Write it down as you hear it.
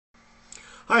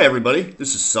Hi everybody,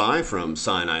 this is Si from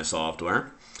SiNi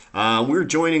Software. We're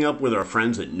joining up with our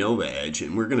friends at Novedge,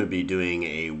 and we're going to be doing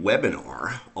a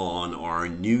webinar on our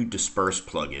new Disperse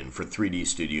plugin for 3D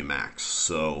Studio Max.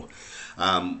 So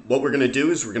what we're going to do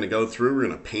is we're going to go through, we're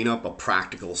going to paint up a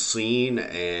practical scene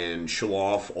and show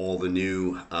off all the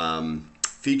new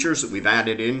features that we've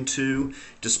added into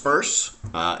Disperse,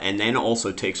 and then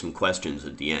also take some questions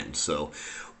at the end. So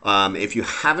if you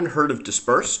haven't heard of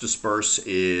Disperse, Disperse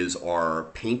is our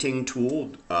painting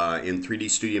tool in 3D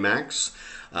Studio Max.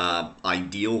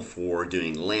 Ideal for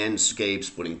doing landscapes,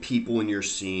 putting people in your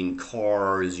scene,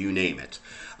 cars, you name it.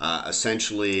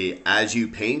 Essentially, as you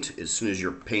paint, as soon as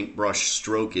your paintbrush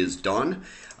stroke is done,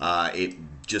 it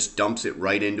just dumps it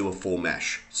right into a full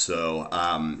mesh. So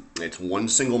it's one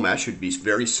single mesh. It would be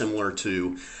very similar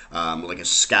to like a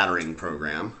scattering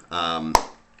program.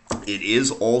 It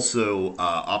is also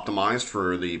optimized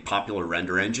for the popular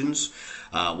render engines.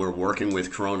 We're working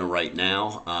with Corona right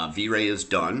now. V-Ray is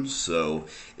done, so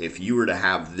if you were to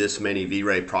have this many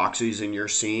V-Ray proxies in your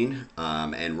scene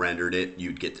and rendered it,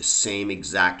 you'd get the same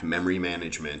exact memory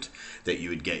management that you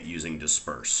would get using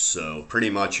Disperse. So pretty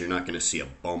much you're not going to see a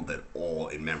bump at all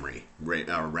in memory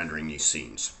rendering these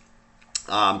scenes.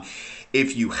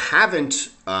 If you haven't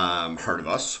heard of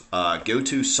us, go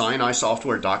to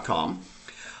SiNiSoftware.com.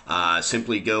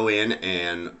 Simply go in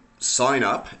and sign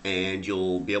up, and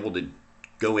you'll be able to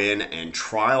go in and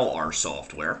trial our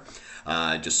software.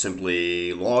 Just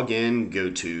simply log in, go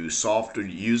to software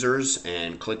users,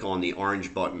 and click on the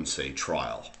orange button, say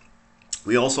trial.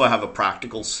 We also have a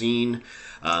practical scene,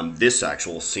 this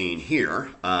actual scene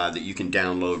here, that you can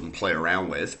download and play around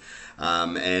with.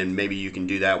 And maybe you can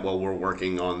do that while we're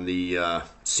working on the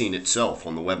scene itself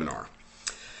on the webinar.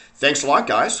 Thanks a lot,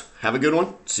 guys. Have a good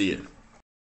one. See you.